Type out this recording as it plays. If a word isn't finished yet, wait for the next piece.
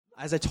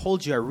As I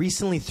told you, I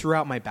recently threw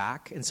out my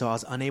back, and so I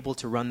was unable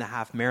to run the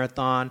half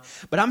marathon.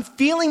 But I'm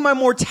feeling my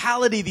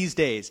mortality these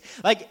days.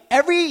 Like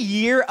every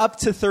year up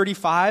to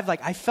 35,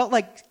 like I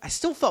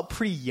still felt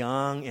pretty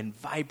young and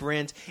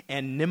vibrant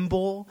and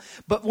nimble.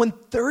 But when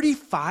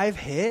 35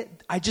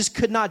 hit, I just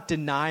could not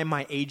deny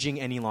my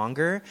aging any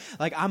longer.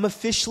 Like I'm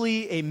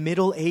officially a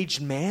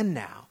middle-aged man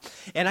now.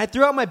 And I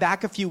threw out my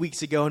back a few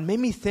weeks ago and made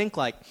me think,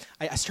 like,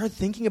 I started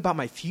thinking about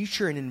my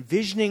future and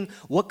envisioning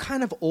what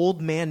kind of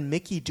old man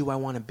Mickey do I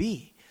want to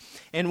be.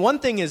 And one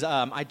thing is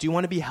I do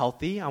want to be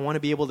healthy. I want to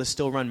be able to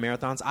still run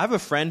marathons. I have a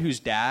friend whose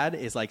dad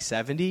is like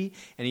 70,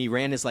 and he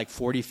ran his like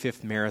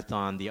 45th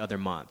marathon the other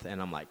month.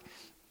 And I'm like,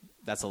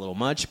 that's a little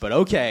much, but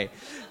okay.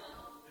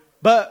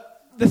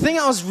 But the thing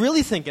I was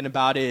really thinking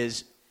about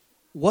is,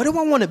 what do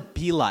I want to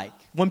be like?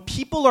 When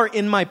people are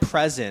in my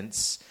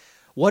presence,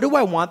 what do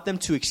I want them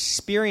to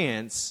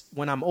experience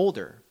when I'm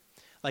older?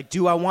 Like,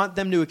 do I want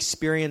them to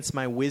experience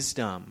my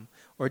wisdom?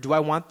 Or do I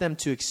want them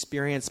to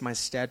experience my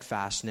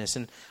steadfastness?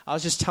 And I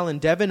was just telling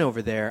Devin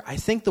over there, I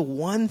think the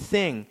one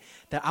thing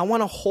that I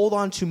want to hold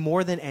on to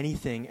more than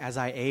anything as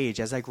I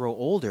age, as I grow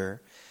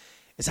older,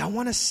 is I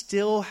want to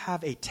still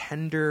have a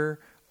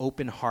tender,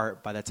 open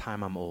heart by the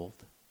time I'm old.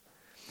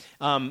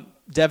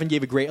 Devin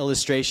gave a great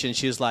illustration.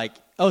 She was like,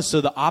 oh,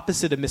 so the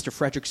opposite of Mr.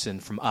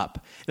 Fredrickson from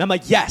Up. And I'm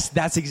like, yes,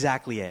 that's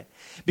exactly it.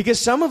 Because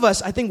some of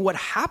us, I think what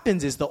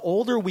happens is the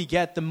older we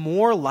get, the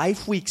more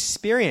life we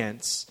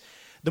experience,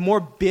 the more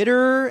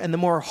bitter and the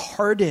more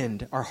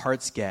hardened our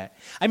hearts get.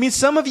 I mean,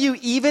 some of you,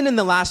 even in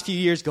the last few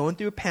years, going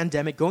through a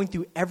pandemic, going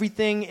through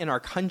everything in our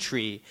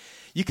country,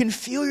 you can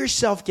feel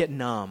yourself get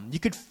numb. You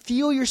could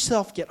feel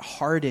yourself get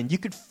hardened. You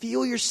could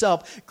feel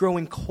yourself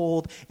growing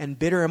cold and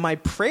bitter. And my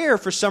prayer,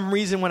 for some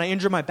reason, when I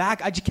injured my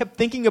back, I just kept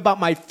thinking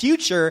about my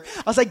future.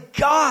 I was like,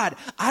 God,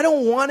 I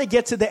don't want to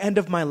get to the end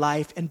of my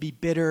life and be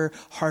bitter,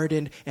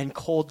 hardened, and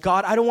cold.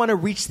 God, I don't want to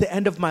reach the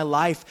end of my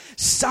life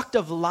sucked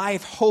of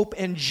life, hope,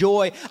 and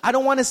joy. I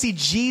don't want to see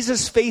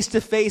Jesus face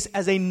to face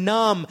as a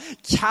numb,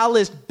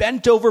 calloused,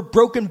 bent over,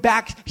 broken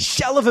back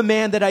shell of a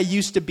man that I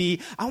used to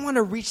be. I want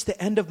to reach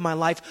the end of my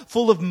life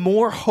full of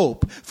more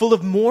hope, full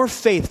of more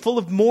faith, full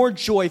of more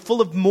joy,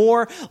 full of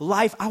more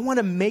life. I want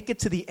to make it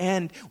to the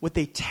end with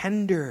a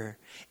tender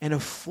and a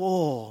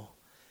full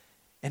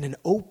and an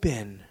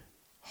open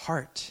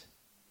heart.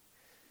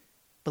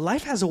 But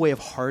life has a way of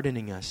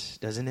hardening us,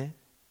 doesn't it?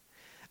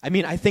 I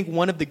mean, I think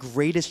one of the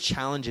greatest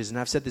challenges, and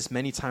I've said this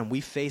many times,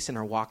 we face in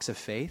our walks of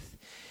faith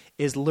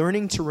is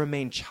learning to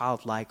remain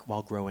childlike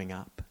while growing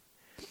up.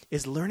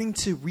 Is learning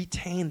to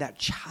retain that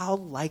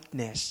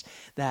childlikeness,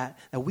 that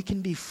we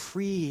can be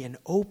free and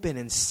open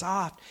and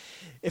soft.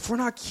 If we're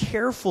not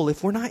careful,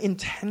 if we're not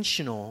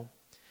intentional,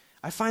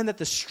 I find that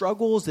the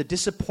struggles, the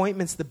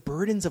disappointments, the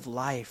burdens of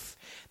life,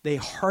 they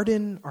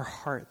harden our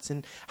hearts.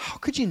 And how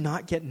could you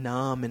not get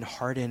numb and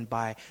hardened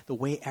by the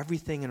way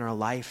everything in our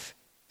life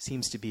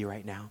seems to be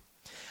right now?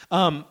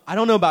 I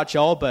don't know about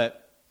y'all,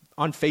 but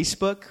on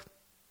Facebook,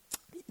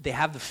 they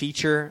have the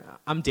feature.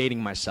 I'm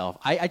dating myself.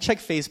 I check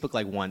Facebook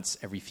like once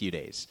every few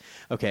days.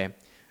 Okay,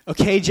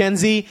 Gen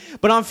Z.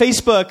 But on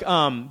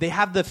Facebook, they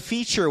have the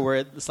feature where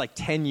it's like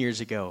 10 years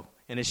ago,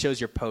 and it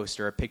shows your post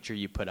or a picture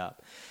you put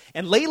up.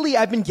 And lately,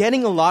 I've been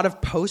getting a lot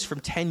of posts from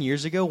 10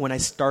 years ago when I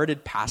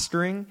started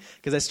pastoring,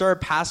 because I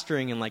started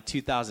pastoring in like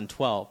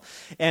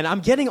 2012. And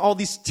I'm getting all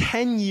these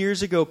 10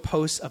 years ago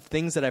posts of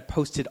things that I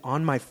posted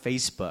on my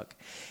Facebook.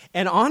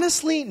 And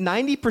honestly,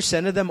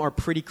 90% of them are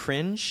pretty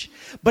cringe.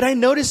 But I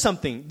noticed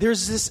something.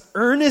 There's this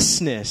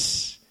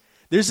earnestness.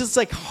 There's this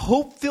like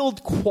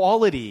hope-filled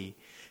quality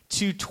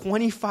to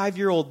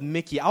 25-year-old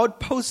Mickey. I would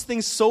post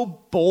things so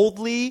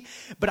boldly,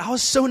 but I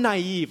was so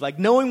naive. Like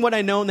knowing what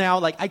I know now,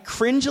 like I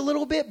cringe a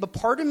little bit, but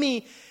part of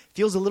me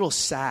feels a little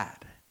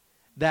sad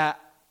that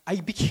I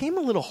became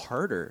a little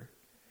harder.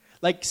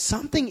 Like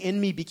something in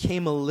me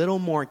became a little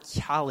more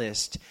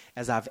calloused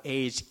as I've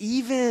aged,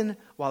 even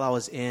while I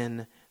was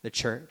in the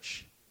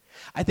church.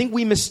 I think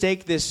we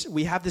mistake this,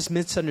 we have this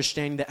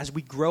misunderstanding that as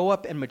we grow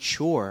up and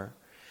mature,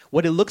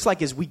 what it looks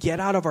like is we get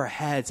out of our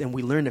heads and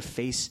we learn to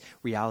face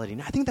reality.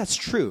 And I think that's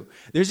true.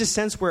 There's a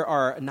sense where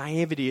our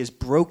naivety is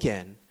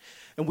broken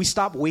and we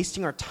stop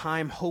wasting our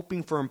time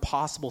hoping for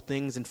impossible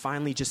things and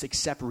finally just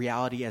accept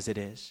reality as it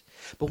is.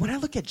 But when I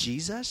look at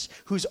Jesus,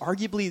 who's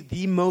arguably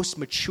the most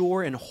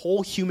mature and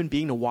whole human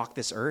being to walk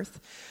this earth,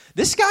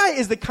 this guy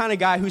is the kind of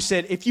guy who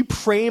said, if you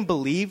pray and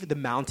believe, the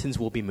mountains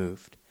will be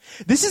moved.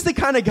 This is the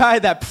kind of guy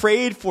that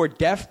prayed for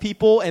deaf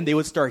people and they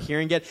would start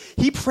hearing it.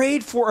 He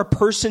prayed for a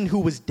person who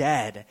was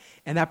dead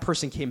and that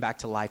person came back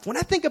to life. When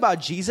I think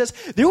about Jesus,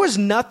 there was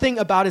nothing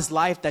about his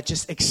life that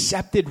just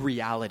accepted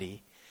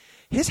reality.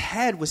 His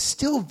head was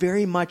still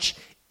very much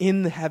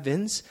in the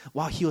heavens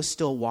while he was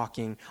still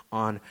walking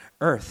on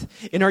earth.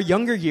 In our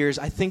younger years,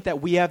 I think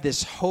that we have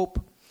this hope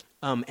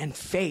and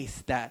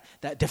faith that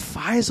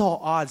defies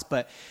all odds,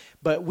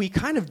 but we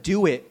kind of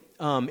do it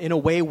in a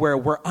way where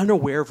we're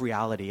unaware of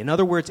reality. In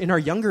other words, in our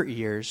younger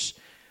years,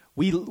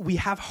 we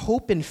have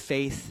hope and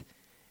faith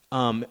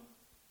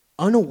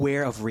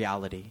unaware of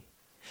reality.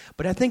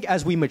 But I think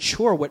as we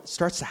mature, what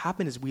starts to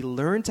happen is we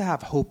learn to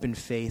have hope and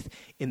faith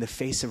in the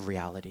face of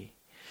reality.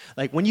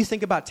 Like when you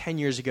think about 10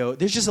 years ago,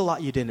 there's just a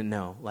lot you didn't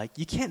know. Like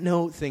you can't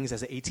know things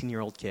as an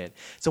 18-year-old kid.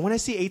 So when I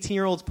see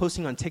 18-year-olds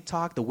posting on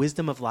TikTok, the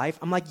wisdom of life,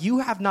 I'm like, you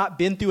have not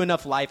been through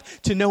enough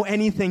life to know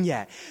anything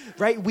yet,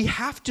 right? We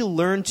have to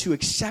learn to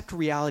accept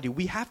reality.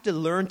 We have to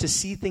learn to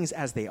see things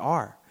as they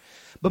are.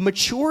 But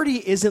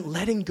maturity isn't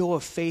letting go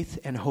of faith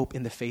and hope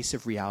in the face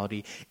of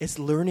reality. It's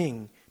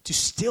learning to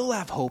still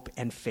have hope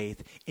and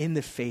faith in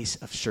the face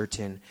of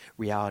certain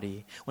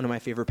reality. One of my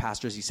favorite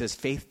pastors, he says,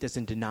 faith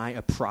doesn't deny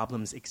a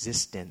problem's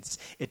existence.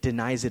 It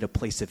denies it a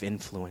place of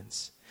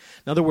influence.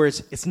 In other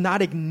words, it's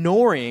not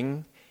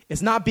ignoring,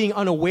 it's not being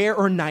unaware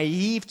or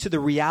naive to the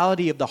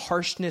reality of the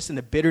harshness and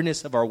the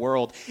bitterness of our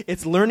world.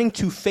 It's learning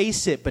to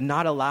face it, but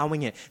not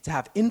allowing it to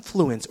have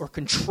influence or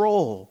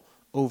control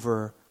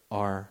over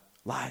our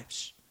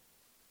lives.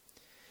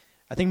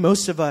 I think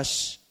most of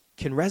us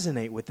can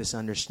resonate with this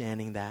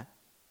understanding that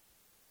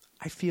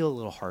I feel a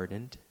little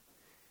hardened.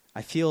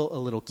 I feel a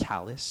little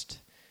calloused.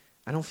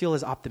 I don't feel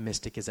as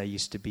optimistic as I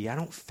used to be. I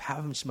don't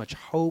have as much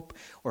hope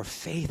or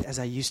faith as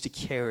I used to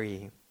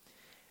carry.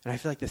 And I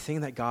feel like the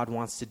thing that God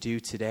wants to do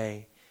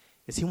today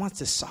is he wants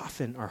to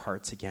soften our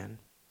hearts again.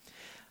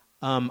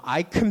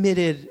 I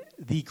committed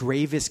the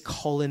gravest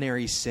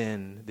culinary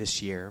sin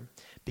this year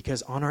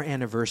because on our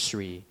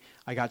anniversary,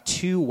 I got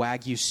 2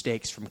 Wagyu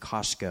steaks from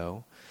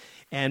Costco.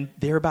 And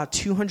they're about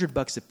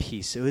 $200 a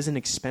piece. So it was an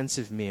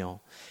expensive meal.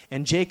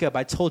 And Jacob,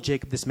 I told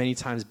Jacob this many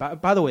times.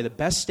 By the way, the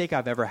best steak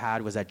I've ever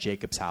had was at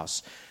Jacob's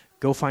house.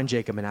 Go find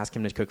Jacob and ask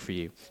him to cook for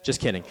you. Just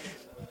kidding.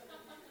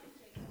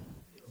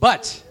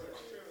 But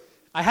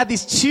I had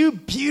these 2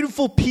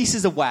 beautiful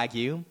pieces of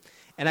Wagyu,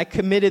 and I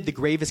committed the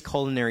gravest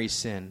culinary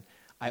sin.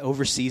 I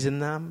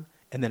over-seasoned them,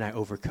 and then I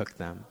overcooked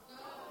them.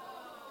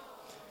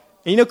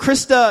 And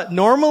Krista,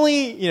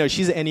 normally,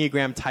 she's an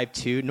Enneagram type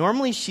 2.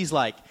 Normally, she's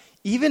like,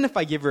 even if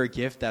I give her a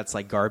gift that's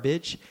like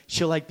garbage,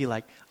 she'll be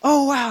like,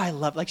 oh, wow, I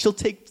love it. She'll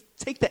take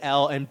the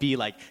L and be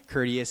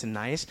courteous and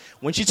nice.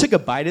 When she took a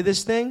bite of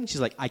this thing, she's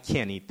like, I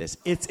can't eat this.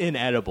 It's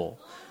inedible.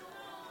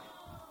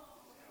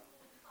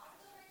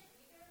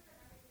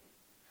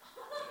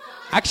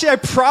 Actually, I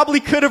probably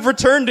could have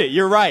returned it.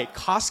 You're right.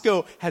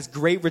 Costco has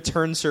great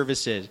return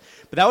services,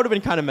 but that would have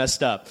been kind of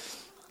messed up.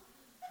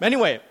 But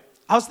anyway,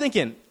 I was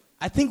thinking,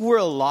 I think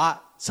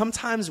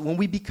sometimes when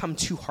we become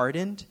too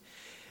hardened,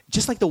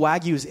 just like the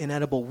Wagyu is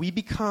inedible, we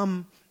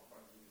become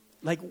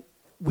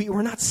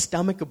we're not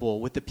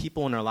stomachable with the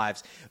people in our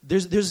lives.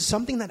 There's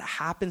something that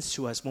happens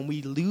to us when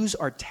we lose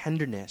our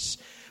tenderness,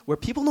 where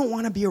people don't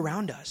want to be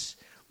around us.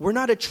 We're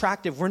not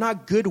attractive. We're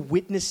not good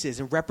witnesses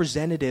and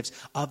representatives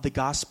of the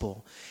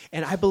gospel.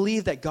 And I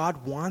believe that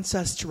God wants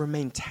us to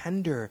remain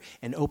tender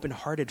and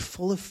open-hearted,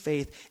 full of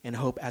faith and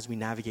hope as we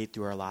navigate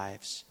through our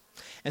lives.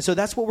 And so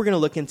that's what we're going to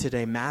look in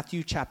today,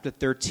 Matthew chapter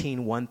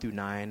 13, 1 through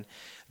 9.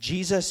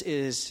 Jesus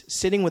is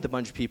sitting with a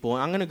bunch of people,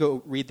 and I'm going to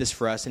go read this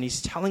for us, and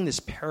he's telling this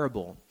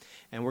parable,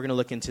 and we're going to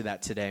look into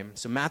that today.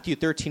 So Matthew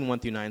 13, 1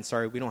 through 9.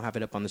 Sorry, we don't have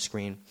it up on the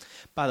screen.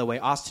 By the way,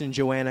 Austin and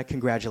Joanna,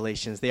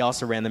 congratulations. They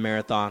also ran the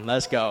marathon.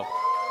 Let's go.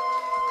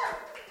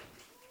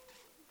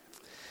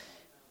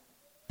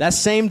 That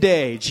same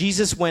day,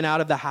 Jesus went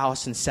out of the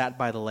house and sat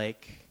by the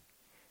lake.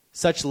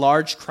 Such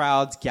large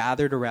crowds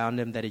gathered around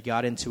him that he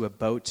got into a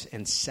boat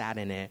and sat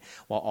in it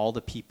while all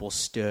the people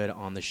stood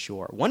on the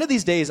shore. One of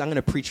these days, I'm going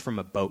to preach from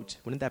a boat.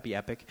 Wouldn't that be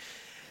epic?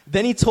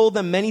 Then he told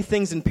them many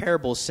things in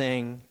parables,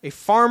 saying, a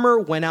farmer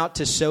went out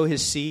to sow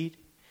his seed.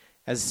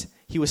 As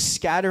he was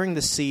scattering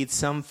the seed,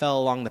 some fell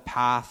along the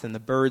path, and the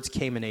birds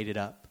came and ate it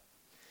up.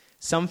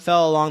 Some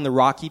fell along the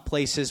rocky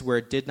places where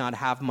it did not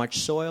have much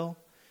soil,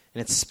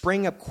 and it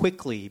sprang up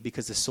quickly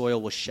because the soil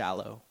was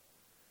shallow.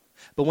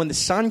 But when the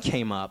sun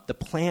came up, the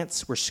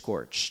plants were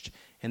scorched,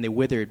 and they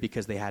withered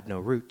because they had no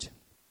root.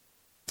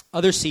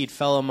 Other seed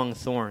fell among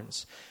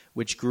thorns,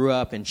 which grew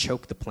up and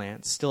choked the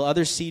plants. Still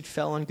other seed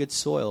fell on good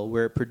soil,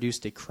 where it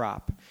produced a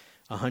crop,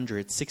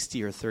 100,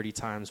 60, or 30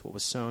 times what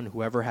was sown.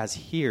 Whoever has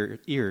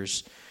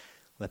ears,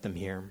 let them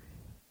hear.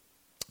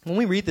 When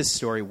we read this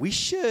story, we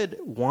should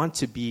want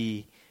to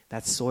be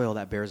that soil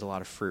that bears a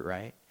lot of fruit,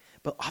 right?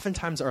 But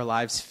oftentimes our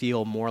lives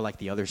feel more like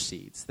the other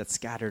seeds that's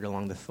scattered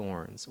along the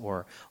thorns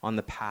or on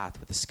the path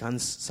with the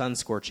sun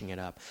scorching it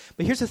up.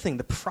 But here's the thing.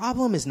 The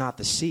problem is not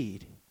the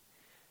seed.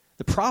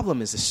 The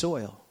problem is the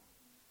soil.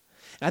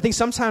 And I think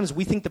sometimes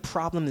we think the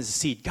problem is the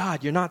seed.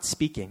 God, you're not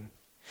speaking.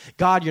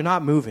 God, you're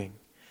not moving.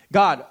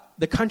 God,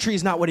 the country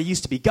is not what it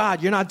used to be.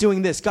 God, you're not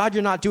doing this. God,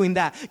 you're not doing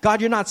that.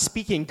 God, you're not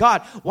speaking.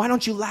 God, why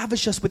don't you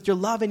lavish us with your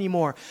love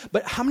anymore?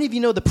 But how many of you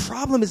know the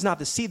problem is not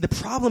the seed? The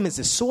problem is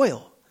the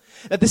soil.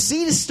 That the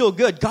seed is still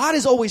good. God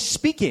is always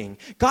speaking.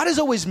 God is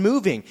always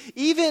moving.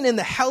 Even in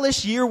the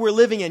hellish year we're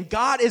living in,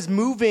 God is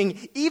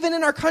moving even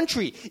in our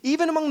country,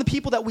 even among the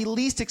people that we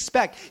least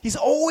expect. He's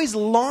always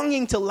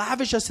longing to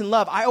lavish us in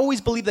love. I always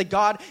believe that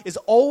God is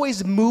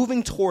always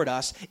moving toward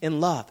us in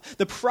love.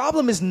 The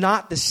problem is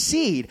not the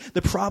seed.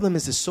 The problem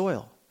is the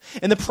soil.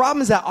 And the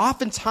problem is that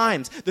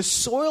oftentimes the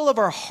soil of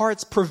our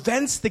hearts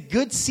prevents the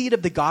good seed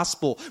of the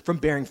gospel from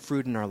bearing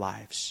fruit in our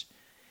lives.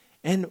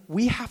 And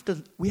we have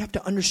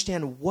to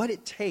understand what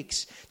it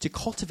takes to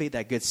cultivate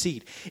that good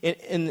seed.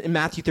 In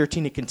Matthew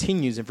 13, it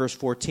continues in verse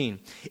 14.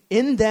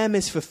 In them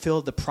is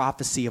fulfilled the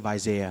prophecy of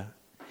Isaiah.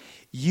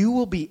 You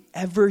will be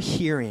ever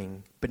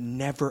hearing, but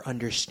never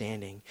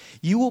understanding.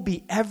 You will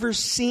be ever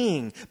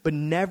seeing, but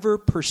never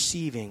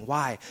perceiving.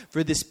 Why?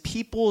 For this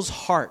people's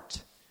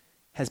heart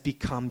has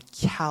become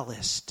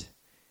calloused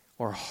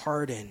or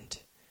hardened.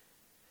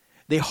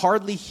 They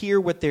hardly hear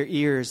with their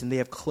ears, and they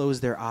have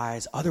closed their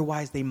eyes.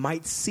 Otherwise, they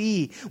might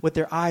see with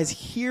their eyes,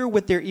 hear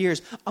with their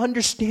ears,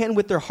 understand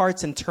with their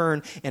hearts, and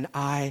turn, and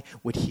I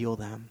would heal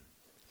them.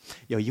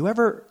 You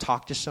ever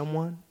talk to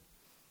someone,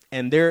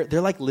 and they're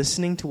like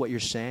listening to what you're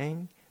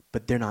saying,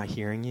 but they're not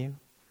hearing you?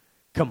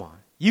 Come on.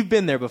 You've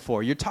been there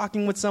before. You're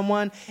talking with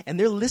someone, and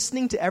they're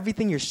listening to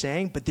everything you're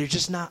saying, but they're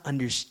just not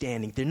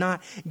understanding. They're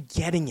not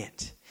getting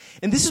it.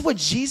 And this is what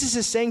Jesus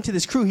is saying to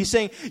this crew. He's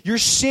saying, you're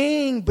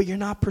seeing, but you're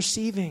not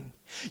perceiving.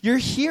 You're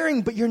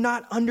hearing, but you're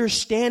not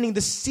understanding.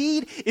 The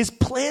seed is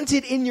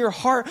planted in your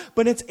heart,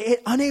 but it's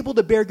unable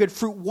to bear good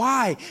fruit.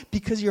 Why?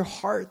 Because your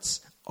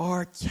hearts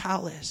are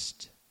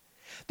calloused.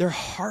 They're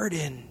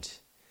hardened.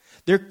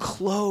 They're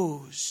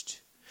closed.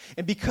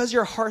 And because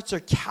your hearts are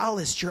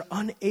calloused, you're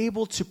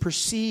unable to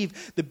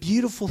perceive the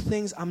beautiful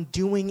things I'm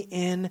doing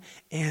in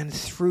and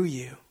through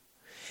you.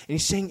 And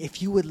he's saying,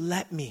 if you would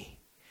let me,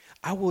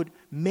 I would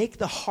make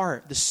the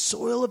heart, the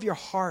soil of your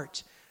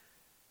heart,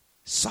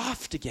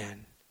 soft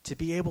again to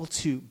be able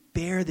to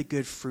bear the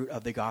good fruit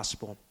of the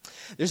gospel.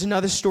 There's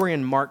another story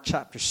in Mark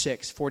chapter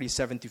 6,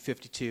 47 through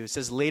 52. It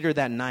says, later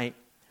that night,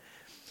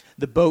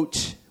 the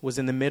boat was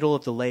in the middle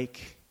of the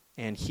lake,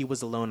 and he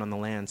was alone on the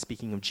land,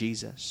 speaking of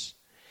Jesus.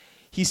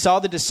 He saw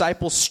the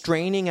disciples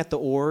straining at the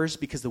oars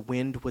because the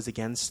wind was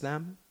against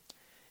them.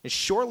 And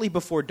shortly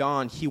before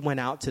dawn, he went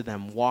out to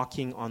them,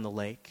 walking on the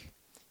lake.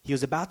 He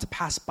was about to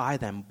pass by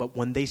them, but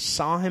when they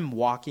saw him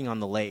walking on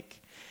the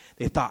lake,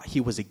 they thought he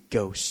was a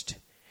ghost.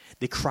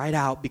 They cried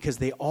out because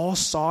they all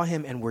saw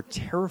him and were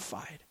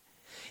terrified.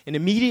 And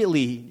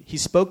immediately he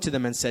spoke to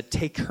them and said,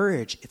 take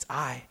courage, it's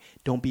I,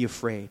 don't be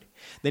afraid.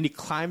 Then he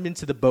climbed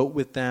into the boat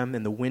with them,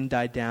 and the wind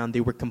died down.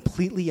 They were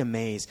completely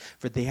amazed,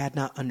 for they had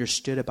not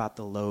understood about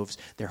the loaves.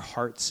 Their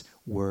hearts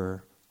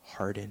were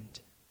hardened.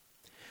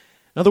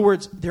 In other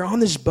words, they're on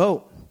this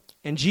boat,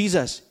 and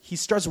Jesus, he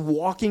starts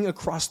walking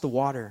across the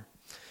water.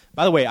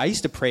 By the way, I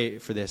used to pray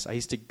for this. I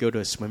used to go to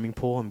a swimming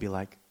pool and be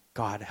like,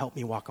 God, help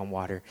me walk on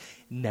water.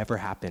 Never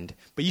happened.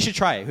 But you should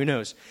try it. Who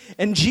knows?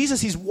 And Jesus,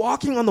 he's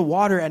walking on the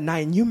water at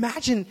night. And you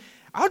imagine,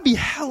 I would be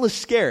hella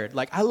scared.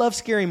 Like, I love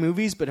scary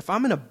movies, but if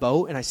I'm in a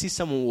boat and I see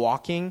someone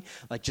walking,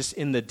 like just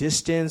in the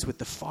distance with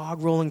the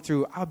fog rolling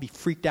through, I would be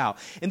freaked out.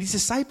 And these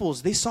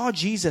disciples, they saw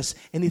Jesus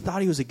and they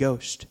thought he was a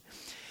ghost.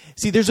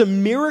 See, there's a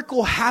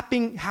miracle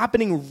happening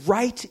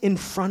right in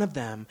front of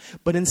them.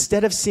 But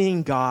instead of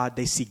seeing God,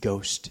 they see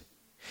ghost.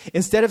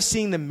 Instead of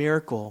seeing the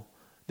miracle,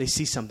 they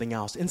see something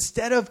else.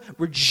 Instead of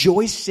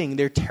rejoicing,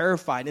 they're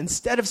terrified.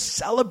 Instead of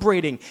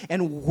celebrating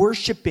and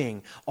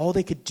worshiping, all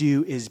they could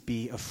do is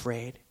be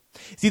afraid.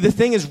 See, the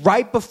thing is,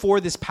 right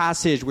before this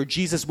passage where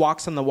Jesus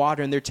walks on the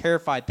water and they're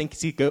terrified, think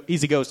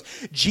he's a ghost,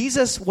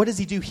 Jesus, what does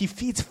he do? He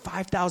feeds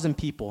 5,000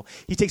 people.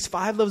 He takes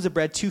 5 loaves of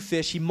bread, 2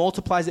 fish, he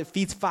multiplies it,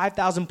 feeds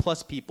 5,000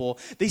 plus people.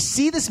 They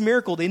see this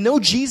miracle. They know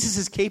Jesus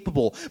is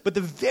capable. But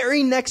the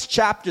very next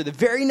chapter, the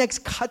very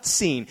next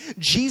cutscene,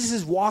 Jesus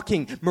is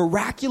walking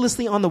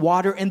miraculously on the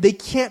water, and they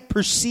can't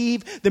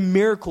perceive the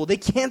miracle. They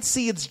can't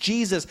see it's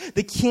Jesus.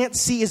 They can't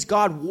see it's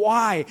God.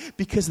 Why?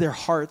 Because their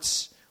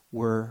hearts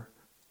were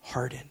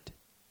hardened.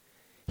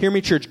 Hear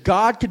me, church.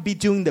 God could be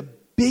doing the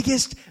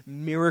biggest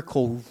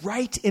miracle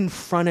right in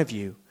front of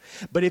you.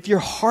 But if your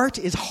heart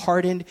is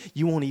hardened,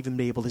 you won't even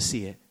be able to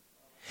see it.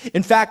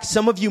 In fact,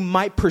 some of you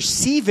might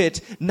perceive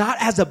it not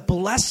as a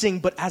blessing,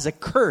 but as a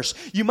curse.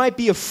 You might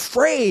be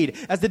afraid,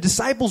 as the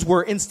disciples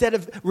were, instead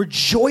of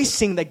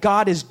rejoicing that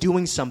God is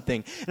doing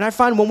something. And I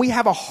find when we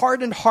have a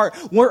hardened heart,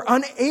 we're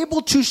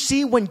unable to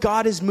see when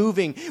God is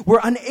moving.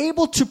 We're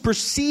unable to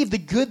perceive the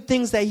good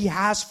things that he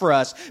has for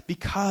us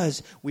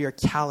because we are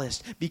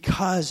calloused,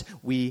 because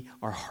we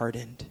are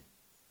hardened.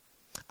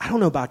 I don't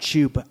know about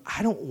you, but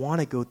I don't want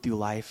to go through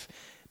life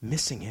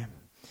missing him.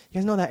 You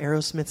guys know that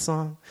Aerosmith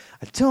song?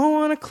 I don't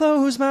want to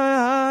close my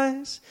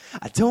eyes.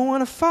 I don't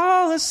want to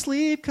fall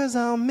asleep because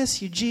I'll miss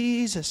you,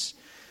 Jesus.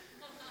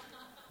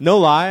 No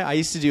lie, I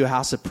used to do a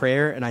house of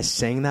prayer, and I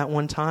sang that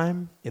one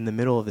time in the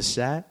middle of the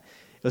set.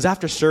 It was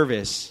after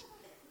service,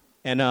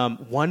 and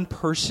one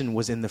person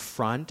was in the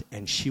front,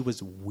 and she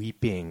was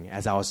weeping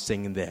as I was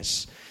singing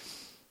this.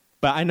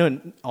 But I know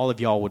all of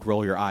y'all would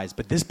roll your eyes,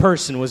 but this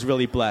person was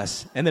really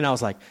blessed. And then I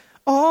was like,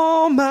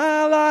 all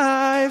my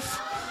life,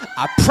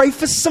 I pray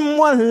for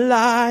someone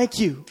like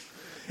you.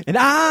 And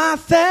I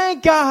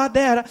thank God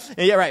that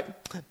yeah, right.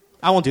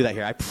 I won't do that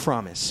here, I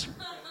promise.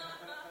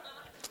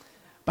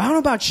 But I don't know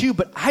about you,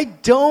 but I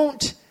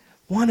don't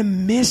want to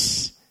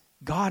miss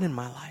God in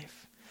my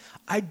life.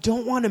 I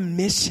don't want to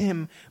miss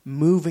him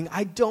moving.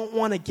 I don't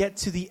want to get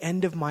to the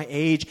end of my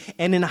age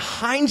and in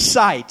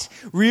hindsight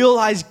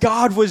realize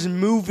God was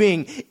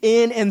moving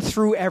in and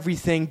through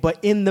everything, but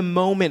in the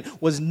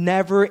moment was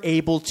never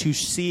able to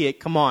see it.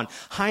 Come on.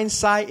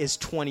 Hindsight is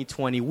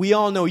 20/20. We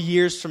all know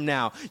years from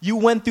now. You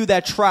went through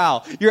that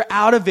trial. You're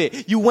out of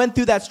it. You went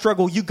through that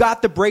struggle. You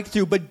got the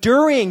breakthrough, but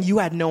during you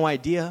had no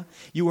idea.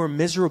 You were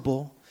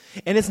miserable.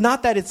 And it's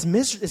not that it's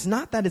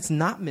not that it's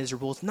not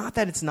miserable. It's not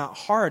that it's not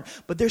hard,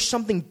 but there's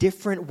something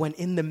different when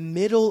in the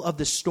middle of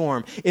the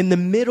storm, in the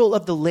middle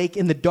of the lake,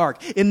 in the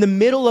dark, in the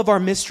middle of our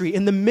mystery,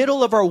 in the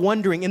middle of our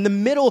wondering, in the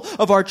middle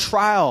of our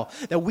trial,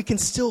 that we can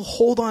still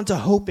hold on to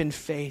hope and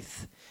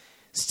faith,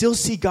 still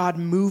see God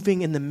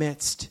moving in the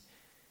midst,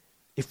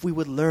 if we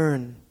would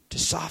learn to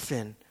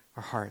soften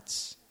our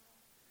hearts.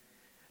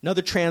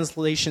 Another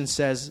translation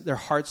says their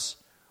hearts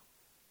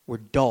were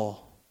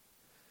dull.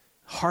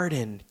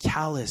 Hardened,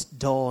 calloused,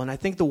 dull. And I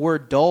think the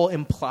word dull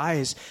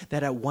implies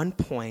that at one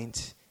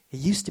point it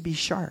used to be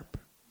sharp.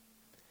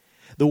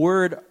 The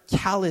word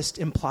calloused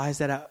implies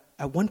that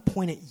at one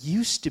point it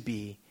used to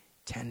be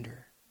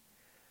tender.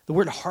 The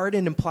word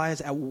hardened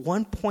implies at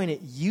one point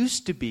it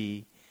used to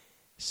be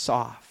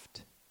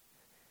soft.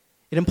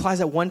 It implies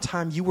at one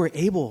time you were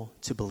able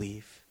to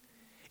believe.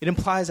 It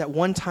implies at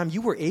one time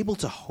you were able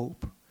to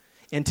hope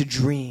and to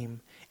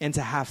dream and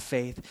to have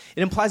faith.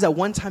 It implies that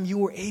one time you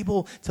were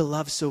able to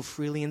love so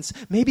freely. And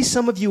maybe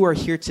some of you are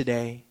here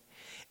today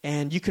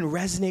and you can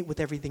resonate with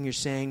everything you're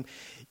saying.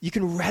 You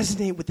can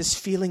resonate with this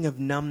feeling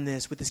of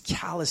numbness, with this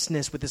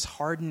callousness, with this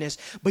hardness.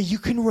 But you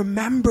can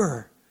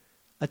remember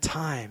a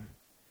time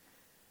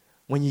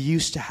when you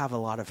used to have a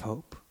lot of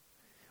hope.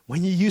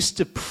 When you used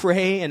to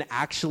pray and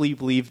actually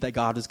believe that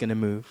God was going to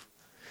move.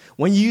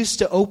 When you used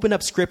to open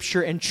up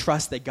Scripture and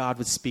trust that God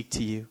would speak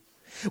to you.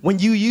 When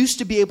you used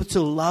to be able to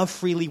love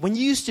freely, when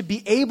you used to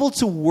be able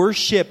to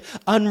worship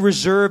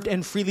unreserved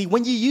and freely,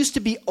 when you used to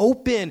be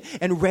open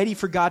and ready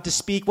for God to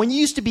speak, when you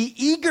used to be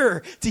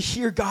eager to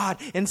hear God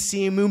and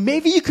see him move.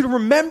 Maybe you can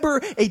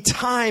remember a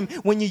time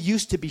when you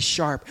used to be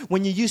sharp,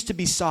 when you used to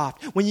be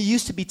soft, when you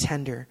used to be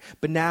tender,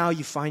 but now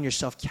you find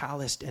yourself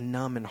calloused and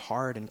numb and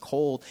hard and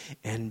cold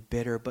and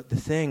bitter. But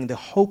the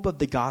hope of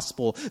the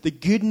gospel, the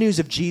good news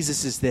of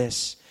Jesus is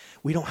this: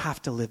 we don't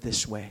have to live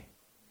this way.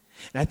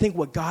 And I think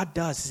what God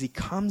does is he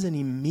comes and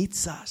he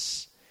meets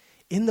us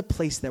in the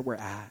place that we're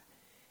at.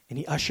 And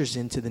he ushers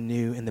into the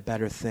new and the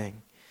better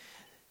thing.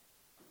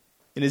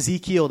 In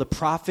Ezekiel, the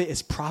prophet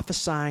is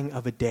prophesying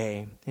of a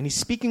day. And he's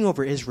speaking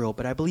over Israel,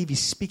 but I believe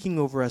he's speaking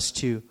over us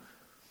too.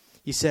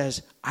 He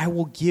says, I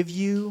will give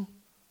you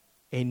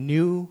a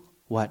new,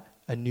 what?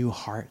 A new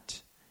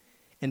heart.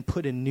 And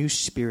put a new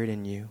spirit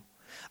in you.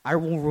 I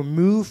will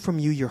remove from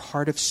you your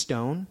heart of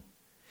stone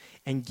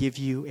and give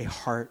you a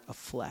heart of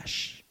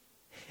flesh.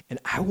 And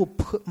I will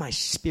put my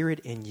spirit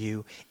in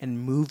you and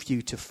move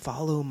you to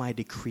follow my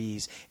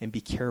decrees and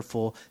be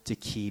careful to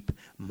keep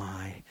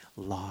my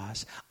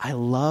laws. I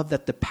love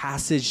that the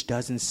passage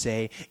doesn't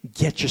say,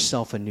 get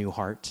yourself a new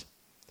heart.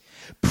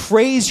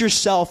 Praise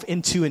yourself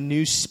into a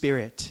new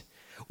spirit.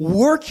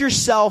 Work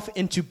yourself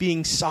into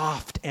being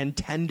soft and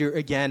tender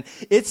again.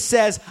 It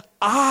says,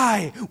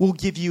 I will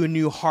give you a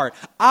new heart.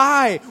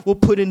 I will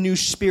put a new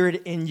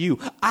spirit in you.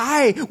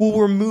 I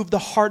will remove the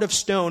heart of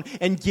stone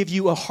and give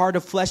you a heart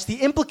of flesh.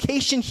 The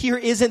implication here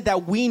isn't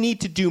that we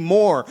need to do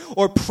more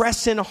or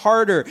press in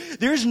harder.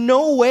 There's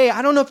no way,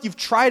 I don't know if you've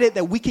tried it,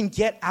 that we can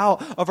get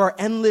out of our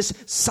endless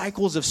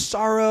cycles of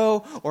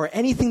sorrow or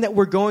anything that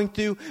we're going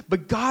through.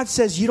 But God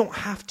says you don't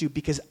have to,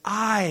 because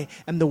I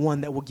am the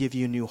one that will give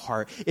you a new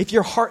heart. If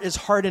your heart is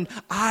hardened,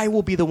 I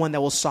will be the one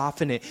that will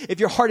soften it. If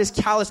your heart is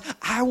callous,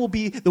 I will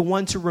be the one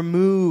to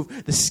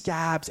remove the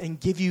scabs and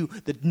give you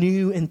the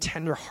new and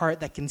tender heart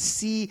that can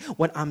see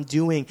what I'm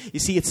doing. You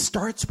see, it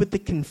starts with the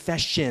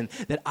confession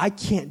that I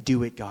can't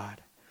do it,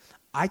 God.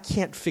 I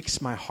can't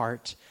fix my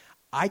heart.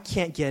 I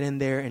can't get in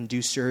there and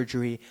do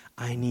surgery.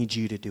 I need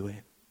you to do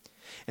it.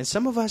 And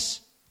some of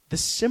us, the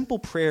simple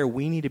prayer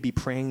we need to be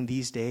praying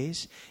these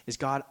days is,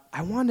 God,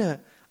 I want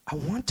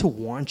to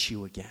want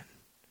you again.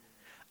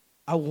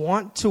 I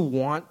want to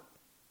want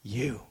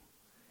you.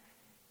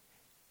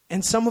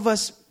 And some of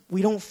us,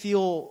 we don't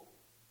feel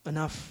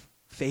enough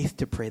faith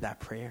to pray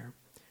that prayer.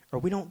 Or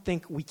we don't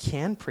think we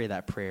can pray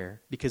that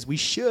prayer because we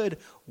should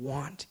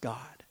want God.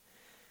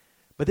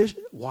 But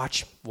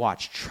watch,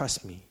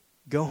 trust me.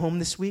 Go home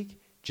this week,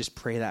 just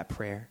pray that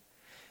prayer.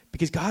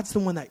 Because God's the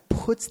one that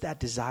puts that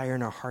desire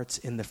in our hearts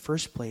in the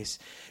first place.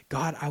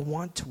 God, I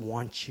want to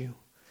want you.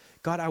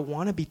 God, I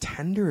want to be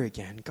tender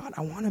again. God,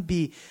 I want to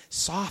be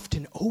soft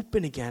and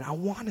open again. I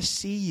want to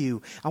see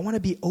you. I want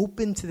to be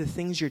open to the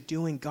things you're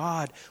doing.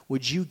 God,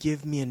 would you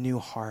give me a new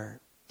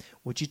heart?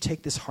 Would you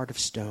take this heart of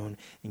stone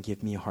and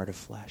give me a heart of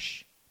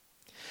flesh?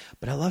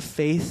 But I love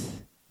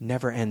faith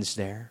never ends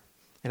there.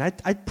 And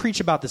I preach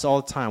about this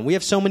all the time. We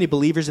have so many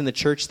believers in the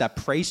church that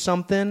pray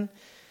something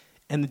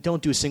and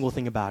don't do a single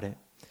thing about it.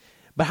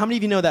 But how many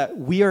of you know that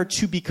we are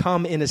to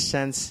become, in a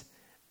sense,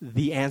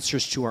 the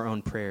answers to our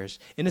own prayers.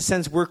 In a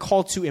sense, we're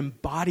called to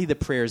embody the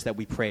prayers that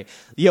we pray.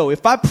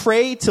 If I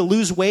pray to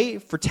lose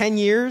weight for 10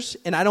 years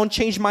and I don't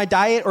change my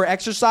diet or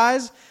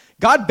exercise,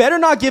 God better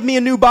not give me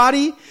a new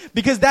body,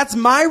 because that's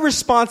my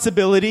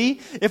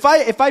responsibility. If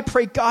I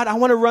pray, God, I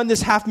want to run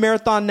this half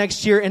marathon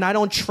next year and I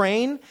don't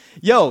train,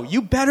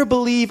 you better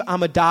believe I'm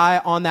going to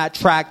die on that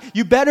track.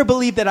 You better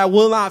believe that I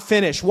will not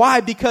finish.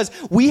 Why? Because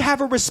we have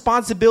a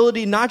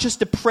responsibility not just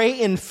to pray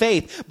in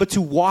faith, but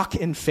to walk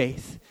in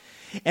faith.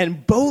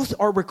 And both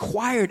are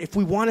required if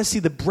we want to see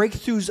the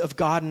breakthroughs of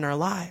God in our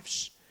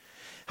lives.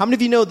 How many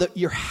of you know that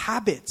your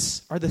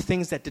habits are the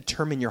things that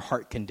determine your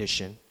heart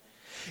condition?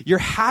 Your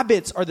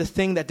habits are the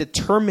thing that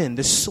determine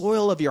the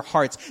soil of your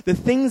hearts, the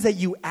things that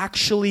you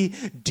actually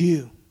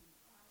do.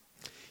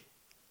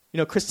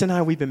 Krista and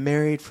I, we've been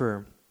married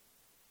for,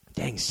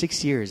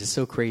 6 years. It's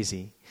so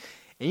crazy.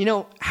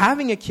 And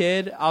having a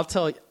kid, I'll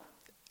tell you,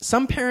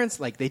 some parents,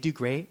 they do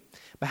great,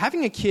 but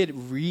having a kid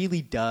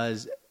really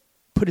does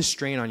put a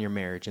strain on your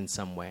marriage in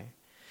some way.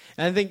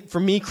 And I think for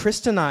me,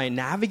 Krista and I,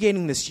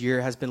 navigating this year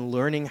has been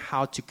learning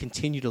how to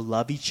continue to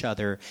love each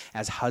other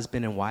as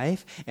husband and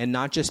wife, and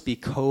not just be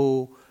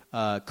co-partners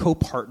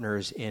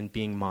in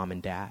being mom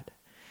and dad.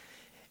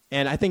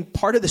 And I think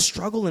part of the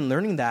struggle in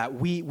learning that,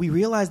 we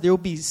realize there will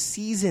be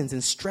seasons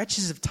and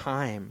stretches of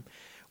time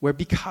where,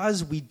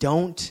 because we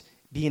don't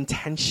be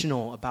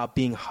intentional about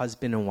being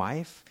husband and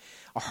wife,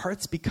 our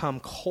hearts become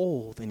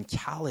cold and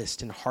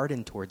calloused and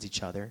hardened towards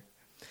each other.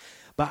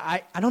 But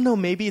I don't know,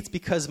 maybe it's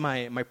because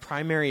my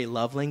primary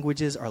love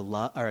languages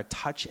are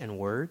touch and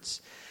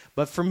words.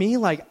 But for me,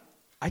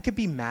 I could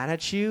be mad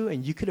at you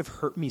and you could have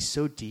hurt me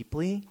so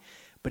deeply.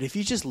 But if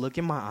you just look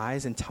in my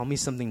eyes and tell me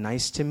something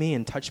nice to me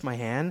and touch my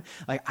hand,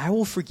 I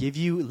will forgive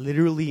you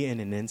literally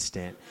in an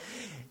instant.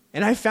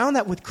 And I found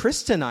that with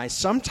Krista and I,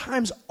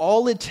 sometimes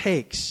all it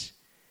takes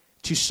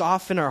to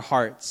soften our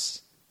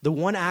hearts, the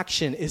one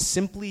action, is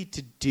simply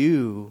to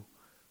do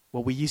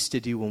what we used to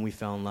do when we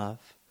fell in love.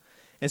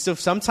 And so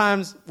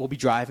sometimes we'll be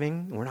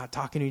driving and we're not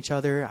talking to each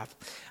other.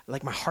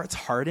 My heart's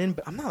hardened,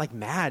 but I'm not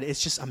mad. It's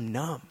just I'm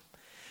numb.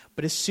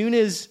 But as soon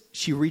as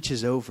she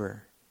reaches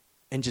over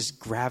and just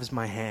grabs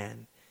my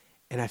hand,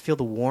 and I feel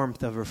the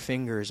warmth of her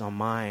fingers on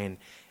mine,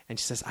 and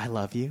she says, I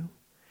love you.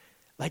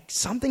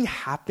 Something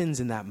happens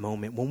in that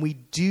moment when we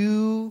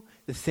do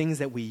the things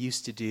that we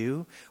used to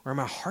do, where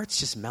my heart's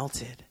just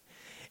melted.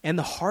 And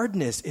the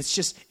hardness,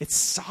 it's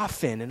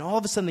softened. And all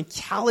of a sudden, the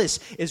callus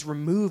is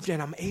removed.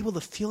 And I'm able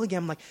to feel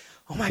again. I'm like,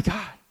 oh my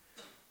God,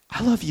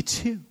 I love you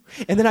too.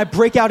 And then I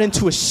break out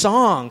into a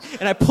song.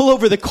 And I pull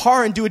over the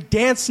car and do a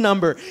dance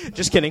number.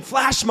 Just kidding.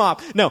 Flash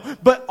mob. No.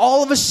 But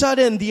all of a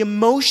sudden, the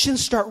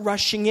emotions start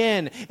rushing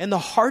in. And the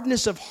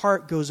hardness of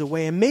heart goes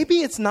away. And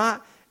maybe it's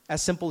not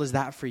as simple as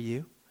that for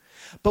you.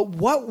 But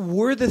what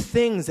were the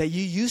things that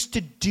you used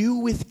to do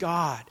with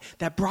God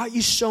that brought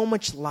you so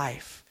much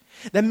life?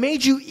 That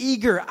made you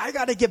eager? I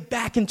got to get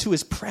back into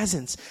his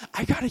presence.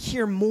 I got to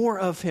hear more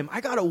of him. I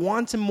got to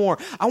want him more.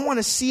 I want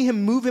to see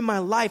him move in my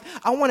life.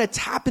 I want to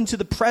tap into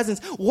the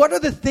presence. What are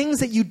the things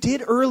that you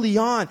did early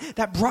on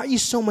that brought you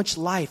so much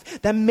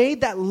life? That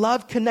made that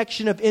love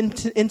connection of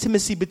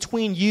intimacy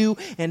between you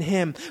and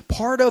him?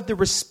 Part of the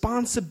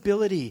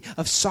responsibility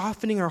of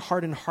softening our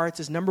heart and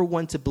hearts is, number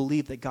one, to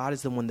believe that God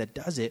is the one that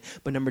does it.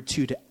 But number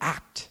two, to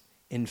act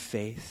in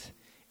faith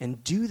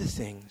and do the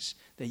things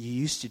that you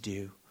used to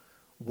do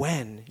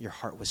when your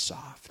heart was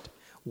soft,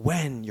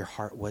 when your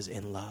heart was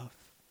in love.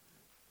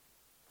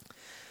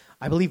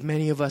 I believe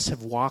many of us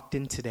have walked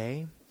in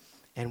today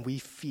and we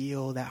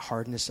feel that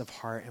hardness of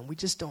heart and we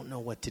just don't know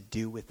what to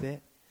do with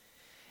it.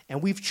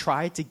 And we've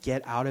tried to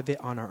get out of it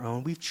on our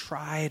own. We've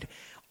tried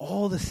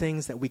all the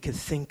things that we could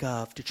think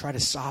of to try to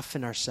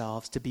soften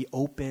ourselves, to be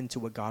open to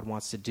what God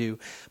wants to do.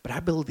 But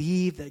I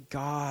believe that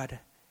God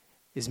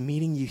is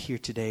meeting you here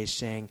today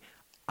saying,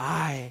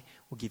 I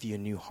will give you a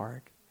new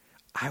heart.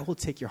 I will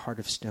take your heart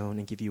of stone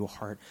and give you a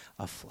heart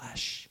of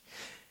flesh.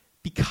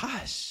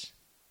 Because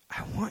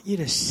I want you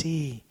to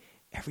see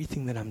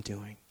everything that I'm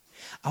doing.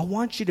 I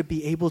want you to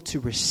be able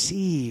to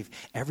receive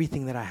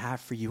everything that I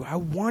have for you. I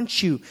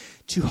want you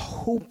to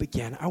hope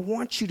again. I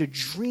want you to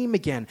dream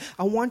again.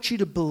 I want you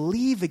to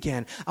believe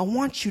again. I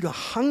want you to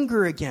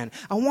hunger again.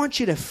 I want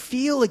you to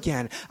feel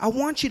again. I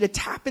want you to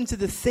tap into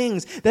the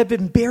things that have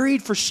been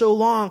buried for so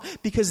long,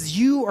 because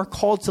you are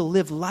called to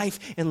live life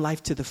and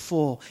life to the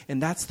full.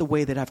 And that's the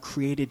way that I've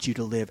created you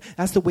to live.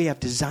 That's the way I've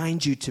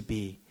designed you to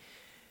be.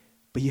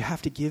 But you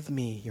have to give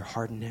me your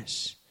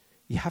hardness.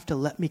 You have to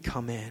let me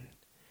come in.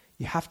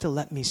 You have to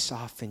let me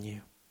soften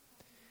you.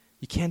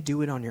 You can't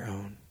do it on your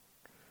own.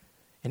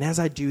 And as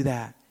I do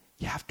that,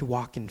 you have to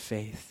walk in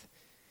faith.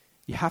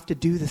 You have to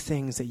do the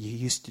things that you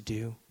used to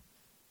do.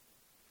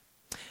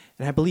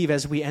 And I believe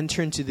as we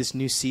enter into this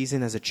new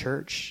season as a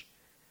church,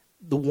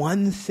 the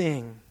one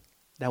thing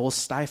that will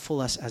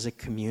stifle us as a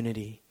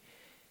community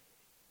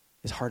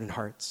is hardened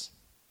hearts.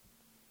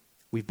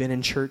 We've been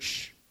in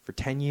church for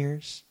 10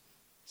 years.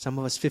 Some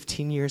of us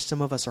 15 years,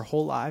 some of us our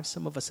whole lives,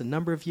 some of us a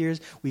number of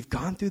years. We've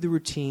gone through the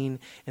routine,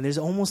 and there's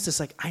almost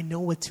this I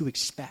know what to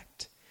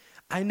expect.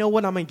 I know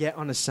what I'm going to get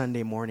on a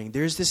Sunday morning.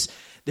 There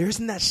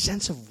isn't that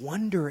sense of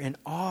wonder and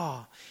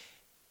awe.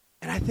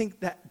 And I think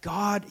that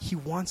God, he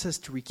wants us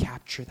to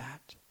recapture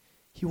that.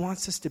 He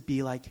wants us to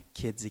be like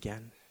kids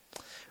again.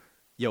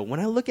 When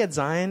I look at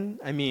Zion,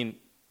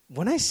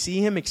 when I see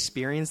him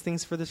experience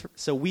things for this,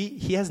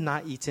 he has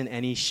not eaten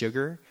any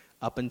sugar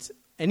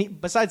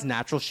besides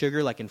natural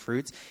sugar, like in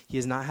fruits. He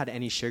has not had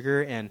any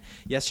sugar. And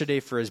yesterday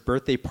for his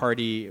birthday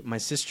party, my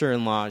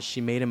sister-in-law,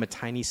 she made him a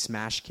tiny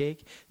smash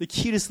cake, the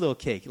cutest little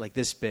cake, like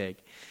this big.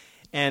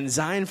 And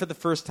Zion, for the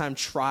first time,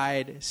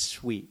 tried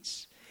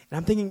sweets. And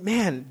I'm thinking,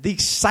 man, the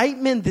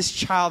excitement this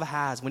child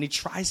has when he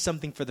tries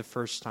something for the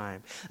first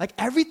time. Like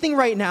everything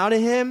right now to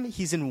him,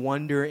 he's in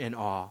wonder and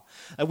awe.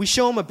 We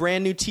show him a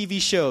brand new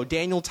TV show,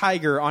 Daniel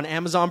Tiger on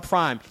Amazon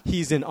Prime,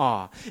 he's in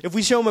awe. If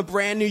we show him a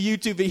brand new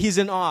YouTube video, he's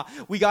in awe.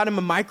 We got him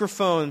a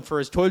microphone for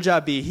his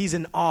Tojabi, he's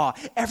in awe.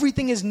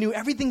 Everything is new,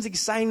 everything's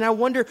exciting. And I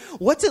wonder,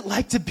 what's it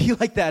like to be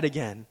like that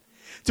again?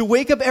 To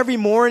wake up every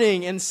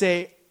morning and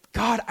say,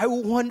 God, I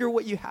wonder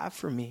what you have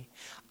for me.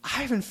 I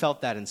haven't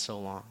felt that in so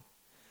long.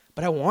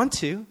 But I want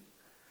to.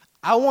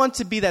 I want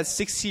to be that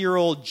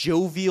 60-year-old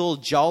jovial,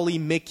 jolly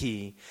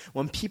Mickey.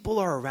 When people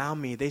are around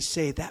me, they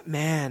say, that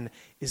man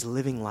is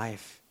living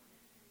life.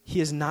 He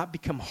has not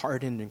become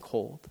hardened and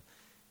cold.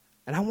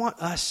 And I want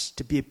us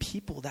to be a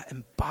people that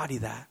embody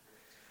that.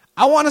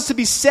 I want us to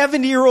be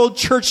 70-year-old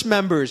church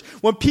members.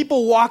 When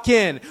people walk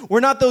in, we're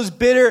not those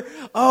bitter,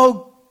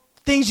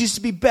 things used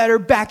to be better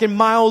back in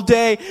my old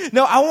day.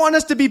 No, I want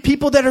us to be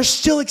people that are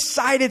still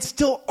excited,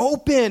 still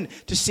open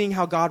to seeing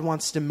how God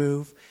wants to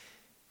move.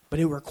 But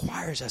it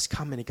requires us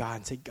coming to God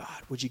and say, God,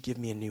 would you give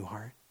me a new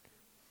heart?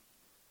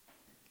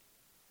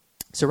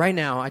 So right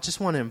now, I just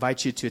want to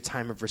invite you to a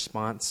time of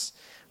response.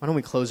 Why don't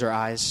we close our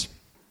eyes?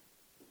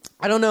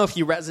 I don't know if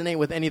you resonate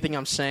with anything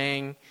I'm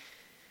saying.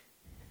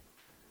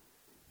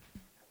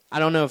 I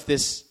don't know if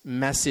this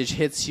message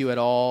hits you at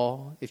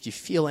all, if you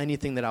feel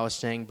anything that I was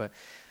saying, but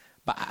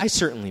I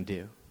certainly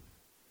do.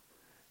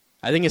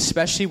 I think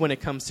especially when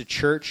it comes to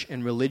church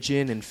and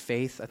religion and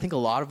faith, I think a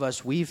lot of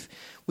us, we've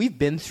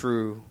been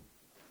through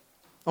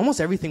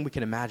almost everything we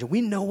can imagine. We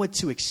know what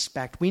to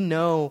expect. We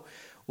know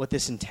what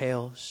this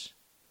entails.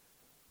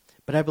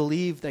 But I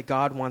believe that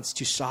God wants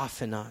to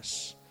soften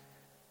us.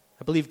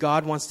 I believe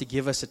God wants to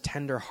give us a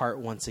tender heart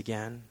once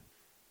again.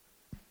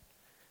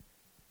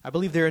 I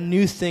believe there are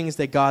new things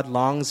that God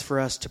longs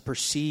for us to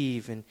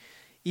perceive and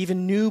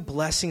even new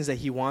blessings that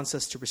he wants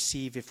us to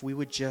receive if we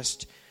would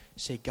just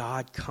say,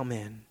 God, come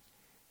in.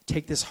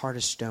 Take this heart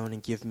of stone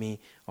and give me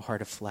a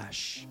heart of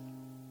flesh.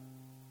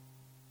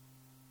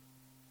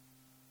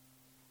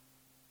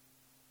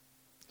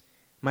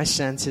 My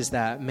sense is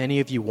that many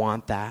of you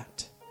want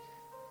that.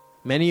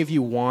 Many of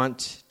you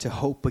want to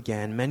hope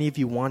again. Many of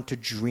you want to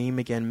dream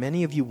again.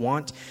 Many of you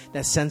want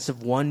that sense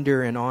of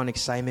wonder and awe and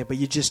excitement, but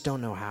you just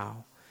don't know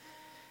how.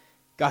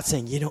 God's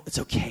saying, it's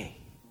okay.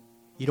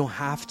 You don't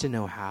have to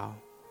know how.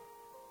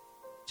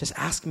 Just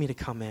ask me to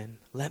come in.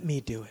 Let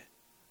me do it.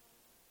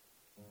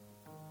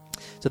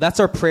 So that's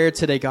our prayer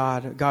today,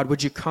 God. God,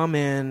 would you come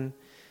in?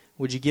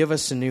 Would you give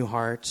us a new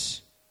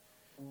heart?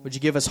 Would you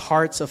give us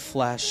hearts of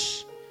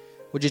flesh?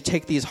 Would you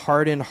take these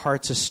hardened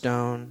hearts of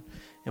stone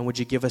and would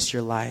you give us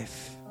your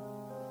life?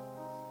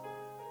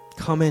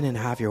 Come in and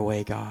have your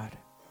way, God.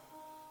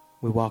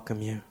 We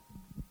welcome you.